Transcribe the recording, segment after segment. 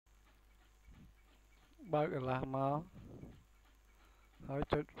បើកកន្លះមកហើយ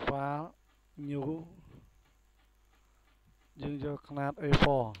ចុច file new យើងយកຂະຫນាត A4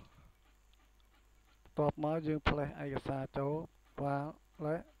 បន្ទាប់មកយើងផ្លេសឯកសារចូល file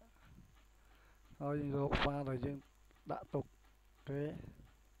លេខហើយយើងរក file ដែលយើងដាក់ទុកអូខេ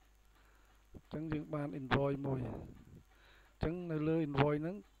អញ្ចឹងយើងបាន invoice មួយអញ្ចឹងនៅលើ invoice ហ្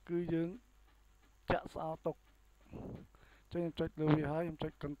នឹងគឺយើងចាក់ស្អោទុកអញ្ចឹងខ្ញុំចុចលើវាហើយខ្ញុំចុ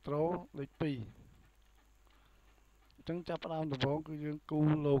ច control លេខ 2 អញ្ចឹងចាប់ផ្ដើមដំបូងគឺយើងគូ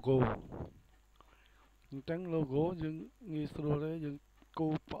logo អញ្ចឹង logo យើងងាយស្រួលទេយើងគូ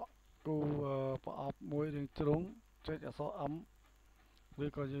ប្រអប់មួយរាងជ្រុងចុចអក្សរ M ឬ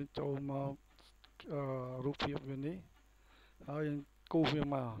ក៏យើងចូលមករូបភាពវានេះហើយយើងគូវា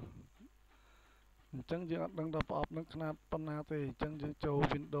មកអញ្ចឹងយើងអត់ដឹងដល់ប្រអប់នឹងຂະຫນាតប៉ុណ្ណាទេអញ្ចឹងយើងចូល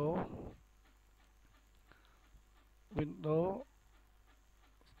Windows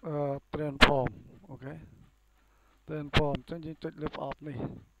transform អូខេ transform អញ្ចឹងយើងចុចលើប្រអប់នេះ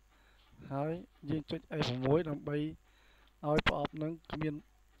ហើយយើងចុច F6 ដើម្បីឲ្យប្រអប់នឹងគ្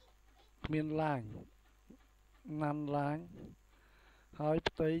មានឡាញណាន់ឡាញហើយ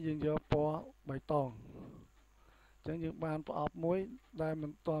ផ្ទៃយើងយកពណ៌បៃតងអញ្ចឹងយើងបានប្រអប់មួយដែលមិ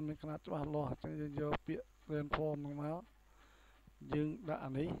នទាន់មានຂະຫນាតច្បាស់លាស់អញ្ចឹងយើងយកពាក្យ transform មកយើងដាក់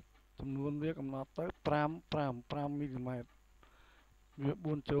អានេះចំនួនវាកំណត់ទៅ5 មីលីម៉ែត្រវា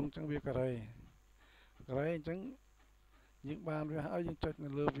4ជ្រុងអញ្ចឹងវាការ៉េអញ្ចឹងយើងបានវាហើយយើងចុចនៅ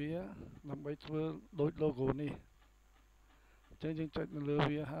លើវាដើម្បីធ្វើដូច logo នេះអញ្ចឹងយើងចុចនៅលើ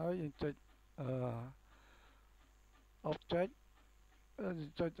វាហើយយើងចុចobject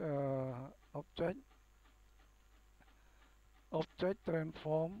ចុចobject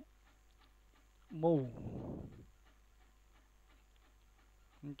transform move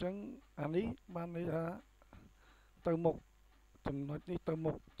អញ្ចឹងអានេះបានន័យថាទៅមុខចំណុចនេះទៅ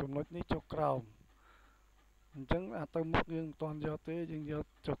មុខចំណុចនេះចុះក្រោមអញ្ចឹងអាទៅមុខយើងមិនទាន់យកទេយើងយក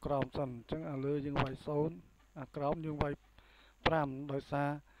ចុះក្រោមសិនអញ្ចឹងអាលើយើងវាយ0អាក្រោមយើងវាយ5ដោយសារ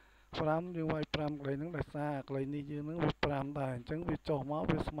5យើងវាយ5កន្លែងហ្នឹងដោយសារកន្លែងនេះយើងហ្នឹងវា5ដែរអញ្ចឹងវាចុះមក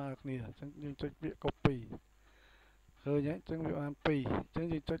វាស្មើគ្នាអញ្ចឹងយើងចុចពាក្យ copy ឃើញទេអញ្ចឹងវាបាន2អញ្ចឹង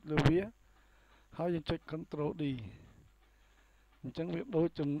យើងចុចលើវាហើយយើងចុច control D អញ្ចឹងវាដូ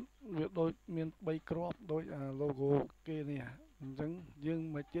ចមាន3គ្រាប់ដូចអា logo គេនេះអញ្ចឹងយើង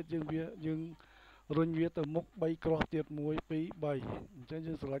មកទៀតយើងរុញវាទៅមុខ3គ្រាប់ទៀត1 2 3អញ្ចឹង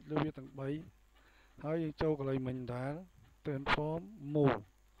យើង select លើវាទាំង3ហើយយើងចូលកន្លែងមិញដែរ transform move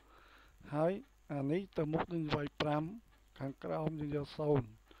ហើយអានេះទៅមុខយើងវាយ5ខាងក្រោមយើងយក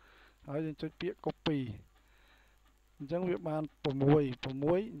0ហើយយើងចុចពាក្យ copy អញ្ចឹងវាបាន6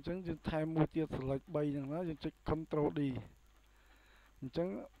អញ្ចឹងយើងថែមមួយទៀត select 3ហ្នឹងណាយើងចុច control D អញ្ចឹង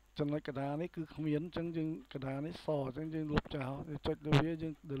ចំណុចកណ្ដាលនេះគឺគ្មានអញ្ចឹងយើងកណ្ដាលនេះសអញ្ចឹងយើងលុបចោលយើងចុចលើវាយើ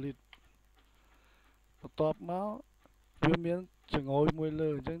ង delete បន្ទាប់មកវាមានចង្អុយមួយលើ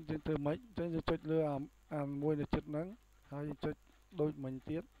អញ្ចឹងយើងធ្វើម៉េចអញ្ចឹងយើងចុចលើអាមួយនៅជិតហ្នឹងហើយយើងចុចដូចមិញ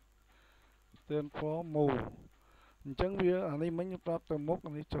ទៀត transform move អញ្ចឹងវាអានេះមិញប្រាប់ទៅមុខ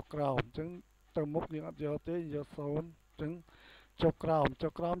អានេះចុះក្រោមអញ្ចឹងទៅមុខយើងអត់យកទេយើងយក0អញ្ចឹងចុះក្រោម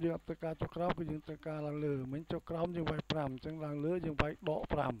យើងអត់ត្រូវការចុះក្រោមគឺយើងត្រូវការឡើងលើមិញចុះក្រោមយើងវាយ5អញ្ចឹងឡើងលើយើងវាយដក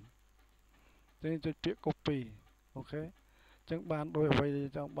5អញ្ចឹងចុចពាក្យ copy អូខេអញ្ចឹងបានដោយអ្វីដែលយើ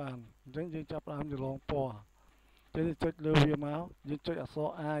ងចង់បានអញ្ចឹងយើងចាប់ផ្ដើមចលងពណ៌អញ្ចឹងចុចលើវាមកយើងចុចអក្សរ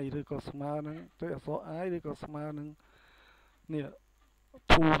I ឬក៏ស្មើនឹងចុចអក្សរ I ឬក៏ស្មើនឹងនេះ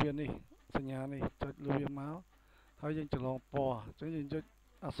ធូវានេះសញ្ញានេះចុចលើវាមកហើយយើងចលងពណ៌អញ្ចឹងយើងចុច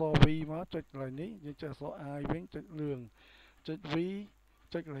អក្សរ V មកចុចកន្លែងនេះយើងចុចអក្សរ I វិញចុចលឿងចុច V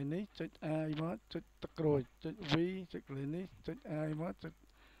ចុចកន្លែងនេះចុច I មកចុចទឹកក្រូចចុច V ចុចកន្លែងនេះចុច I មកចុច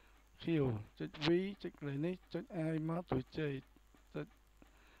ខៀវចុច V ចុចកន្លែងនេះចុច I មកទៅជ័យចុច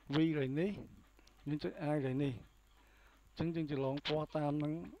V កន្លែងនេះយើងចុច I កន្លែងនេះអញ្ចឹងយើងចលងពណ៌តាមហ្នឹ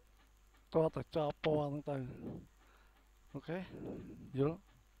ងតោះតែចប់ពណ៌ហ្នឹងទៅអូខេយល់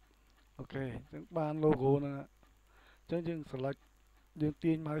អូខេអញ្ចឹងបាន logo ហ្នឹងអញ្ចឹងយើង select យើង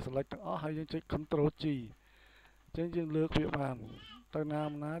ទាញមក select ទាំងអស់ហើយយើងចុច control G អញ្ចឹងយើងលើកវាបានទៅណា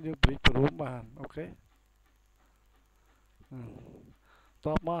យើងព្រីករួមបានអូខេត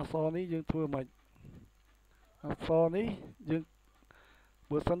បមកអក្សរនេះយើងធ្វើមិនអក្សរនេះយើង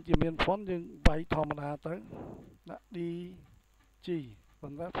បើសិនជាមាន font យើងវាយធម្មតាទៅដាក់ DG ប៉ុ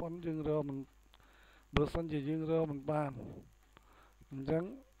ន្តែ font យើងរកមិនបើសិនជាយើងរកមិនបានអញ្ចឹង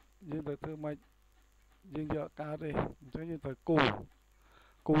យើងត្រូវធ្វើមិនយើងយកកើតទេអញ្ចឹងយើងត្រូវ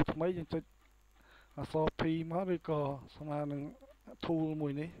គូថ្មីយើងចុចអក្សរ P មកឬក៏ស្មើនឹង tool មួ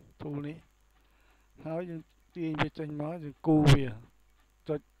យនេះ tool នេះហើយយើងទាញវាចេញមកយើងគូវា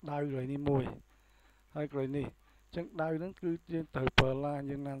ចុចដៅកន្លែងនេះមួយហើយកន្លែងនេះអញ្ចឹងដៅហ្នឹងគឺយើងត្រូវប្រើឡាន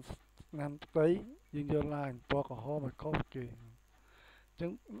យើងណាន់ផ្ទៃ យើងយកឡាញពណ៌ក្រហមឲ្យខុសគេអញ្ចឹ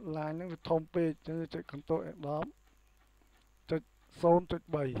ងឡាញហ្នឹងវាធំពេកអញ្ចឹងចុច Ctrl F10 ចុច 0.3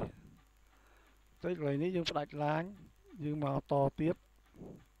 ចុចកន្លែងនេះយើងផ្ដាច់ឡាញយើងមកតទៀត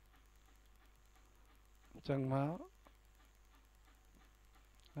អញ្ចឹងមក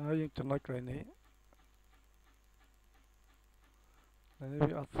ហើយយើងចំណុចកន្លែងនេះវា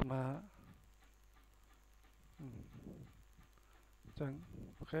អត់ស្មើអញ្ចឹង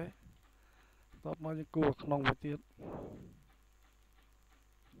អូខេតបមកយើងគូរក្នុងមួយទៀត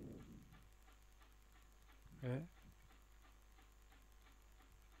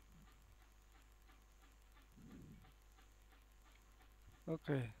អូ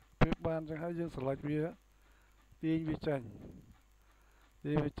ខេពេលបានអញ្ចឹងហើយយើងស្រេចវាទាញវាចេញ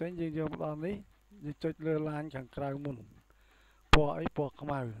យើងយកមកដល់នេះយើងចុចលើឡាញខាងក្រៅមុនពណ៌អីពណ៌ខ្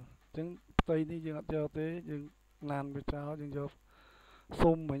មៅអញ្ចឹងផ្ទៃនេះយើងអត់យកទេយើងណានវាចោលយើងយក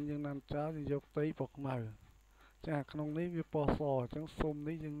ស៊ុំមិញយើងណានចោលយើងយកផ្ទៃពណ៌ខ្មៅចាក្នុងនេះវាពណ៌សអញ្ចឹងស៊ុំ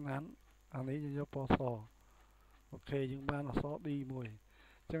នេះយើងណានអានេះយើងយកពណ៌សអូខេយើងបានអក្សរ D មួយ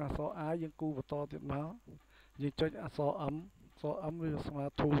អញ្ចឹងអក្សរ I យើងគូបន្តទៀតមកយើងចុចអក្សរ M អក្សរ M វាស្មើ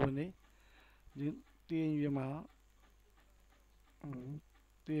ធូរនេះយើងទាញវាមក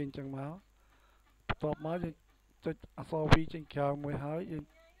ទាញអញ្ចឹងមកបន្ទាប់មកយើងចុចអក្សរ V ចេញក្រៅមួយហើយយើង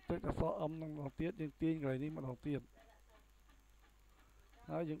ចុចអក្សរ M នឹងម្ដងទៀតយើងទាញកន្លែងនេះម្ដងទៀត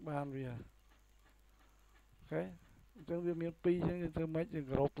ហើយយើងបានវាអូខេអញ្ចឹងវាមាន2អញ្ចឹងយើងធ្វើម៉េចយើង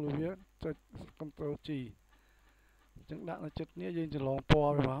គ្រប់លើវាចុច Ctrl G អញ្ចឹងដាក់នៅចិត្តនេះយើងច្រឡងព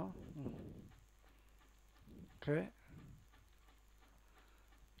ណ៌វាមកអូខេ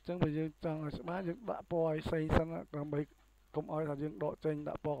អញ្ចឹងបើយើងចង់ឲ្យច្បាស់យើងដាក់ពណ៌ឲ្យផ្សេងសិនដើម្បីកុំឲ្យថាយើងដកចេញ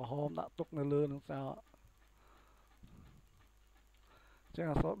ដាក់ពណ៌ក្រហមដាក់ទុកនៅលើនឹងសោអញ្ចឹង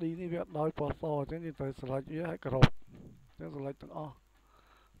អក្សរ D នេះវាដោយពណ៌សអញ្ចឹងយើងត្រូវស្រេចវាឲ្យគ្រប់អញ្ចឹងស្រេចទាំងអស់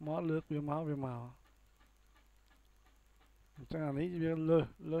មកលើកវាមកអញ្ចឹងអានេះវា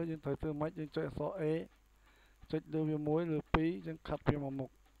លើយើងត្រូវធ្វើម៉េចយើងចុចអក្សរ A ចុចលើវា1លើ2យើងខាត់វាមកមុខ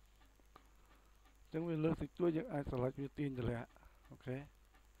អញ្ចឹងវាលើកតិចតួចយើងអាចស្រេចវាទាញទម្លាក់អូខេ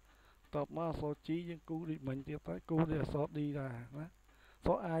តបមកអក្សរ G យើងគូដូចមិញទៀតទៅគូដូចអក្សរ D ដែរណាអក្ស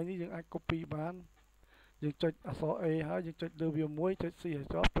រ I នេះយើងអាច copy បានយើងចុចអក្សរ A ហើយយើងចុចលើវា1ចុច C ឲ្យ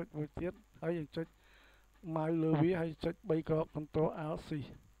ជាប់ចុចមួយទៀតហើយយើងចុចម៉ៅលើវាហើយចុច3គ្រាប់ Ctrl Alt C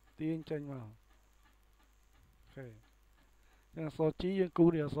ទាញចេញមកអូខេអក្សរ G យើងគូ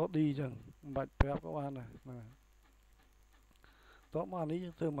ដូចអក្សរ D អញ្ចឹងមិនបាច់ប្រាប់ក៏បានដែរណាតបមកអានេះយើ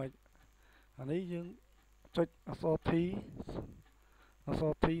ងធ្វើម៉េចអានេះយើងចុចអក្សរ T អក្ស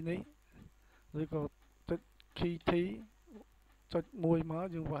រ T នេះឬក៏ចុច key T ចុចមួយមក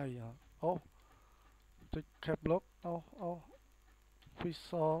យើងវាយអូចុច cap lock អូ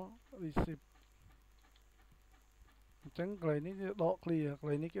visual receipt អញ្ចឹងកន្លែងនេះវាដក clear កន្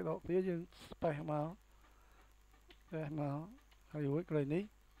លែងនេះគេដក clear យើង space មកហើយរួចកន្លែងនេះ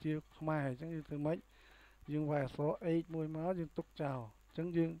ជាខ្មែរអញ្ចឹងយើងធ្វើម៉េចយើងវាយអក្សរ H មួយមកយើងទុកចោលអញ្ចឹង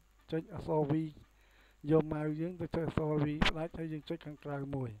យើងចុចអក្សរ V យកម៉ៅយើងទៅចុចអក្សរ V ផ្ដាច់ហើយយើងចុចខាងក្រៅ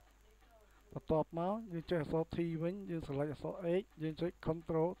មួយបន្ទាប់មកយើងចុចអក្សរ T វិញយើង select អក្សរ H យើងចុច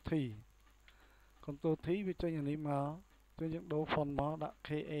Ctrl T Ctrl T វាចេញអានេះមកទៅយើងដូរ font មកដាក់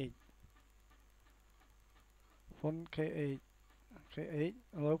KH font KH ឥ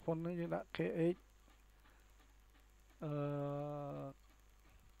ឡូវ font នេះយើងដាក់ KH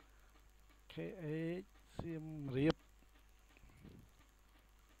KH សៀមរាប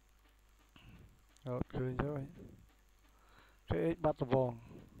អត់ឃើញទេ KH បាត់ដំបង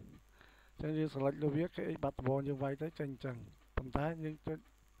អញ្ចឹងយើង select លើវា KH បាត់ដំបងយើងវាយទៅចេញអញ្ចឹងប៉ុន្តែយើងចុច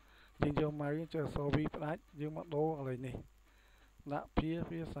យើងយកម៉ៅយើងចុចអក្សរ V ផ្ដាច់យើងមកដូរកន្លែងនេះដាក់ភា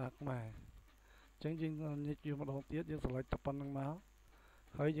សាខ្មែរអញ្ចឹងយើងញិចវាម្ដងទៀតយើង select តែប៉ុណ្្នឹងមក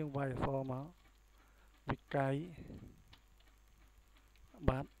ហើយយើងវាយអក្សរមកវិក័យ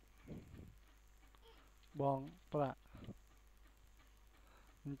បាត់បងប្រាក់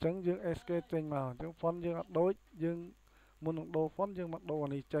អញ្ចឹងយើង escape ចេញមកអញ្ចឹង font យើងអត់ដូចយើងមុននឹងដូរ font យើងមកដូរអា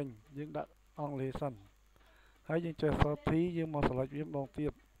នេះចេញយើងដាក់អង់គ្លេសសិនហើយយើងចុចអក្សរ T យើងមក select វាម្ដងទៀ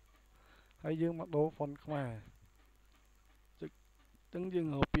តហើយយើងមកដូរ font ខ្មែរចុចអញ្ចឹងយើង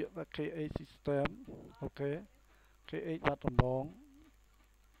រកពាក្យថា KH system អូខេ KH បាត់ដំបង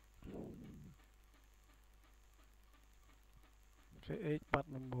KH បាត់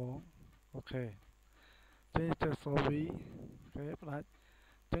ដំបងអូខេចេញទៅ SV អូខេផ្ដាច់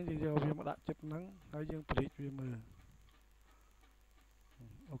អញ្ចឹងយើងយកវាមកដាក់ចិត្តហ្នឹងហើយយើងព្រីតវាមើល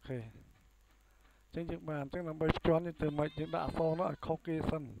អូខេអញ្ចឹងយើងបានអញ្ចឹងដើម្បីផ្ជាន់យើងធ្វើម៉េចយើងដាក់អក្សរនោះឲ្យខុសគេ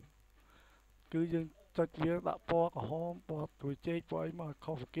សិនគឺយើងចុចវាដាក់ពណ៌ក្រហមពណ៌ត្រួយចេកពណ៌អីមកឲ្យ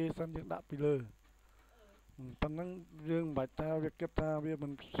ខុសគេសិនយើងដាក់ពីលើ ប៉ុណ្ណឹងយើងមិនបាច់ថាវាគិតថាវាមិ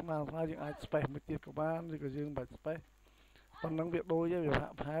នស្មើថាយើងអាច space មួយទៀតក៏បានឬក៏យើងមិនបាច់ space ប៉ុណ្ណឹងវាដូចទេវាហា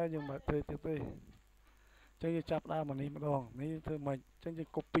ក់ផែយើងមិនបាច់ធ្វើទៀតទេចឹងយើងចាប់ដើមអានេះម្ដងនេះធ្វើមិនចឹងយើង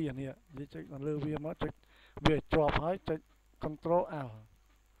copy អានេះយើងចុចនៅលើវាមកចុចវាជាប់ហើយចុច control alt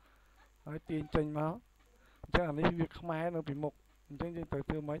ហើយទាញចេញមកអញ្ចឹងអានេះវាខ្មែរនៅពីមុខអញ្ចឹងយើងត្រូវ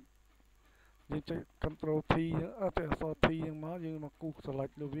ធ្វើមិនយើងចុច control T ទៅអក្សរ T ហ្នឹងមកយើងមកគូស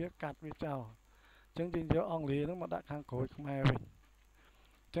select លើវាកាត់វាចោលអញ្ចឹងយើងយកអង់គ្លេសហ្នឹងមកដាក់ខាងក្រោយខ្មែរវិញ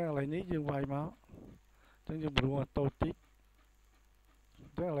អញ្ចឹងឥឡូវនេះយើងវាយមកអញ្ចឹងយើងបរួលតូចតិចអ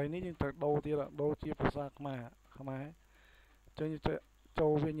ញ្ចឹងឥឡូវនេះយើងត្រូវដូរទៀតដូរជាភាសាខ្មែរអញ្ចឹងយើងចូ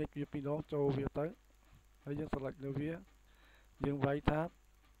លវាញិចវាពីរដងចូលវាទៅហើយយើង select លើវាយើងវាយថា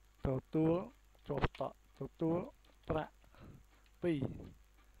ទទួលជាប់តក់ទទួលប្រាក់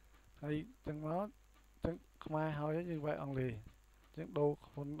2ហើយចឹងមកចឹងខ្មែរហើយយើងវាយអង់គ្លេសចឹងដូរ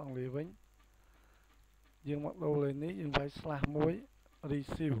ខ្លួនអង់គ្លេសវិញយើងមកដូរលើនេះយើងវាយ /1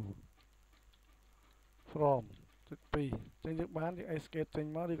 receive from ចុច2ចឹងយើងបានយើង escape ចេញ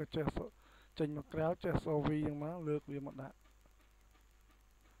មកឬក៏ចេញមកក្រៅចេះ sov ហ្នឹងមកលើកវាមកដាក់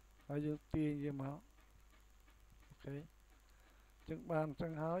ហើយយើងទាញវាមកអូខេចឹងបានអញ្ចឹ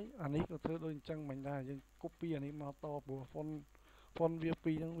ងហើយអានេះក៏ធ្វើដូចអញ្ចឹងមិនដែរយើង copy អានេះមកតព្រោះ font វា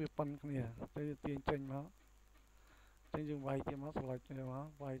ពីរហ្នឹងវាប៉ុនគ្នាទៅទាញចេញមកអញ្ចឹងយើងវាយទៀតមក select ទៅមក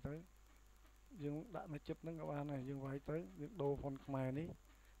វាយទៅយើងដាក់នៅចិត្តហ្នឹងក៏បានដែរយើងវាយទៅយើងដូរ font ខ្មែរនេះ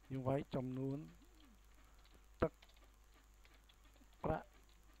យើងវាយចំនួនទឹកប្រាក់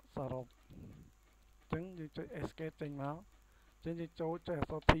សរុបអញ្ចឹងយើងចុច escape ចេញមកអញ្ចឹងយើងចូលចេះអក្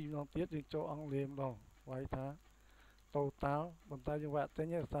សរ T ម្ដងទៀតយើងចូលអង់គ្លេសម្ដងវាយថា total ប៉ុន្តែយើងវាក់ចេញ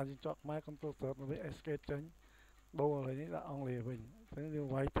ទេតែយើងជាប់ខ្មែរ control search មកវា escape ចេញដូរឥឡូវនេះដាក់អង់គ្លេសវិញអញ្ចឹងយើង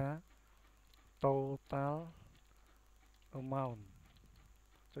វាយថា total amount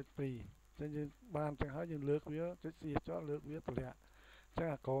ចុច2អញ្ចឹងយើងបានអញ្ចឹងហើយយើងលើកវាចុច C ចុចលើកវាតម្លាក់អញ្ចឹង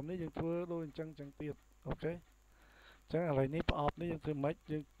អាក្រោមនេះយើងធ្វើដូចអញ្ចឹងទៀតអូខេអញ្ចឹងឥឡូវនេះប្រអប់នេះយើងធ្វើម៉េច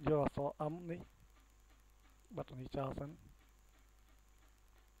យើងយកអក្សរ M នេះបិទនេះចោលសិន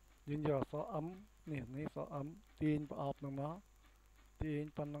យើងយកអក្សរ M នេះអក្សរ M ទាញប្រអប់ហ្នឹងមកទាញ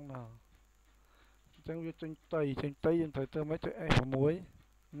ប៉ុណ្ណឹងមកអញ្ចឹងវាចេញតៃយើងត្រូវធ្វើម៉េចចុច F6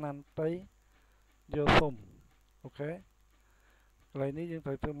 ណាន់តៃយកសុំអូខេឥឡូវនេះយើង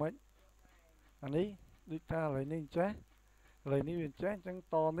ត្រូវធ្វើម៉េចអានេះដូចថាឥឡូវនេះអញ្ចេះឥឡូវនេះវាអញ្ចេះអញ្ចឹង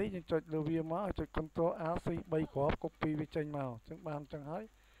តនេះយើងចុចលើវាមកចុច Control Alt C 3គ្រាប់ copy វាចេញមកអញ្ចឹងបានអញ្ចឹងហើយ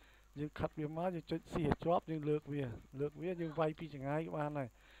យើងខិតវាមកយើងចុច C ឲ្យជាប់យើងលើកវាយើងវាយពីចម្ងាយក៏បានដែរ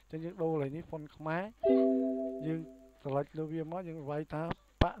អញ្ចឹងយើងដូរឥឡូវនេះ font ខ្មែរយើង select លើវាមកយើងវាយថា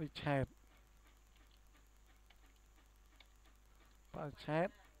បរិច្ឆេទអ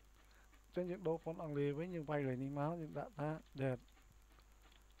ញ្ចឹងយើងដូរ font អង់គ្លេសវិញយើងវាយលើនេះមកយើងដាក់ថា date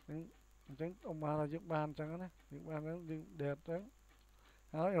អញ្ចឹងអមថាយើងបានអញ្ចឹងណាយើងបានហ្នឹងយើង date ទៅ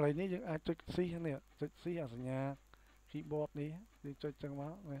ហើយឥឡូវនេះយើងអាចចុច C នេះចុច C អាសញ្ញា keyboard នេះយើងចុចចឹងម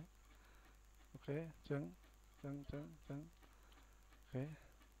កណាអូខេអញ្ចឹងអូខេ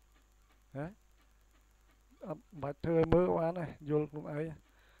ហ៎អត់បាច់ធ្វើឲ្យមើលបានទេយល់ខ្លួនឯង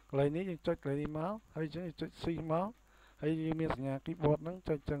កន្លែងនេះយើងចុចកន្លែងនេះមកហើយអញ្ចឹងចុច C មកហើយយើងមានសញ្ញា keyboard ហ្នឹង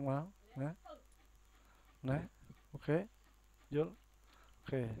ចុចចឹងមកណាអូខេយល់អូ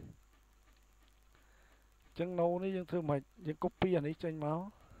ខេចឹងនៅនេះយើងធ្វើម៉េចយើង copy អានេះចេញមក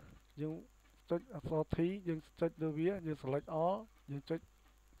យើងចុចអក្សរ T យើងចុចលើវាយើង select all យើងចុច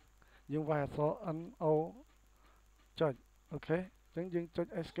យើងវាយអក្សរ NO ចុចអូខេអញ្ចឹងយើងចុច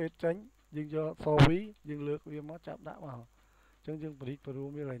escape ចេញយើងយកអក្សរ V យើងលើកវាមកចាប់ដាក់មកអញ្ចឹងយើងបរិចរួម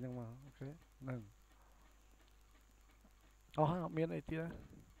វាឡើងហ្នឹងមកអូខេហ្នឹងអស់ហើយអត់មានអីទៀត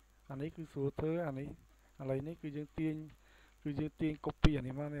អានេះគឺស្រួលធ្វើអានេះឥឡូវនេះគឺយើងទាញcopy អា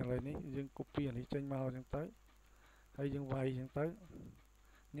នេះមកនេះឥឡូវនេះយើង copy អានេះចេញមកអញ្ចឹងទៅហើយយើងវាយអញ្ចឹងទៅ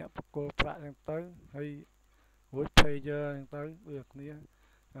ញាក់បកគោលប្រាក់អញ្ចឹងទៅហើយរួច pager អញ្ចឹងទៅដូចគ្នា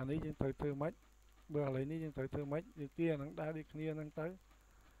អានេះយើងត្រូវធ្វើម៉េចបើឥឡូវនេះយើងត្រូវធ្វើម៉េចយើងទាអាហ្នឹងដែរដូចគ្នាហ្នឹងទៅ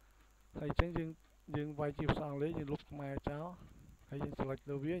ហើយអញ្ចឹងយើងវាយជាភាសាអង់គ្លេសយើងលុបខ្មែរចោលហើយយើង select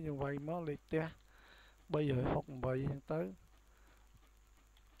លើវាយើងវាយមកលេខផ្ទះ368អញ្ចឹងទៅ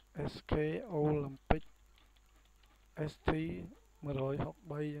SK Olympic ST 163អញ្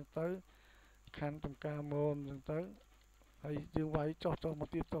ចឹងទៅខណ្ឌចំការមនអញ្ចឹងទៅហើយយើងវាយចុះមក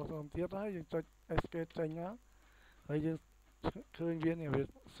ទៀតហើយយើងចុច escape ចេញមកហើយយើងឃើញវានេះវា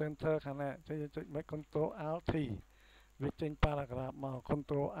center ខាងណាអញ្ចឹងយើងចុច make control alt T វាចេញ paragraph មក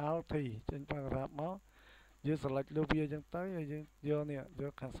control alt T ចេញ paragraph មកយើង select លើវាអញ្ចឹងទៅហើយយើងយកនេះយ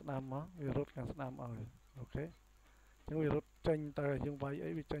កខាងស្ដាំមកវារត់ខាងស្ដាំឲ្យអូខេអញ្ចឹងវារត់ចេញទៅយើងវាយ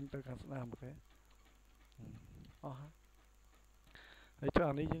អីវាចេញទៅខាងស្ដាំអូខេអស់ ហើយចុះ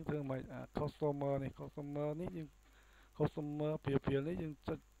អានេះយើងធ្វើមិនcustomer នេះ customer នេះយើង customer ព្រានេះយើ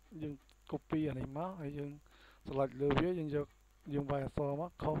ង copy អានេះមកហើយយើង select លើវាយើងវាយអក្សរម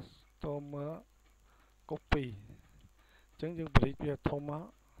ក customer copy អញ្ចឹងយើងបរិចវាធំមក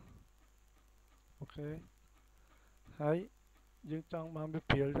អូខេហើយយើងចង់បានវា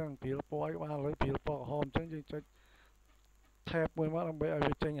ព្រាលចឹងព្រាលពណ៌ឲ្យបានហើយព្រាលពណ៌ក្រហមអញ្ចឹងយើងចុច tab មួយមកដើម្បីឲ្យ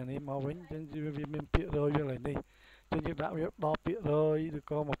វាចេញអានេះមកវិញអញ្ចឹងវាមានពាក្យរយវាឡើយនេះអញ្ចឹងយើងដាក់វា10ពាក្យរយឬ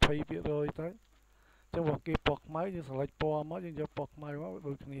ក៏20ពាក្យរយទៅអញ្ចឹងបើគេពណ៌ខ្មៅយើង select ពណ៌មកយើងយកពណ៌ខ្មៅមក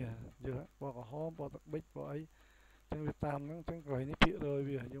ដូចគ្នាយើងពណ៌ក្រហមពណ៌ទឹកប៊ិចពណ៌អីអញ្ចឹងវាតាមហ្នឹងអញ្ចឹងកន្លែងនេះពាក្យរយ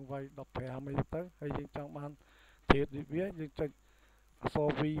វាយើងវាយ15អីទៅហើយយើងចង់បាន date វាយើងចុចអក្សរ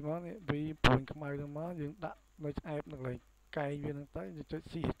V មកនេះ V ព្រួញខ្មៅទៅមកយើងដាក់នៅឆ្អែតនៅកន្លែងកែងវាហ្នឹងទៅយើងចុច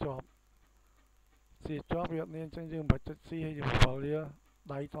C ឲ្យជាប់វាអត់មានអញ្ចឹងយើងមិនបាច់ចុច C ហើយយើងវិលវា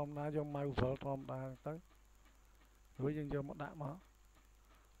ដៃធម្មតាយកម៉ៅវិលធម្មតាទៅរួចយើងយកមកដាក់មក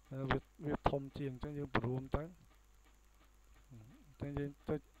វាធំជាងអញ្ចឹងយើងព្រមទៅអញ្ចឹងយើង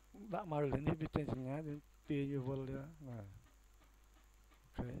ចុចដាក់មកលើនេះវាចេញសញ្ញាយើងទាញវាវិលទៅណា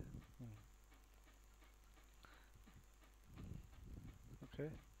អូខេ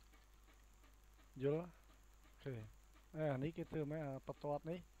យល់អូខេអានេះគេធ្វើមកបន្ទាត់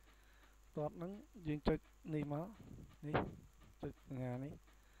នេះបន្ទាត់ហ្នឹងយើងចុចនេះមកនេះចុចសញ្ញានេះ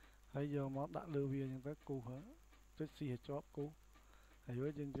ហើយយកមកដាក់លើវាអញ្ចឹងទៅគូសចុច C ឲ្យជាប់គូសហើ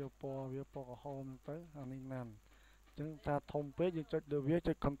យយើងយកពណ៌វាពណ៌ក្រហមទៅអានេះណានអញ្ចឹងថាធំពេកយើងចុចលើវា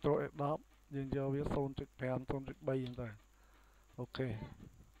ចុច Ctrl F10 យើងយកវា 0.5 0.3 អញ្ចឹងទៅអូខេ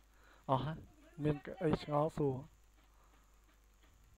អស់ហើយមានអីឆ្ងល់សួរ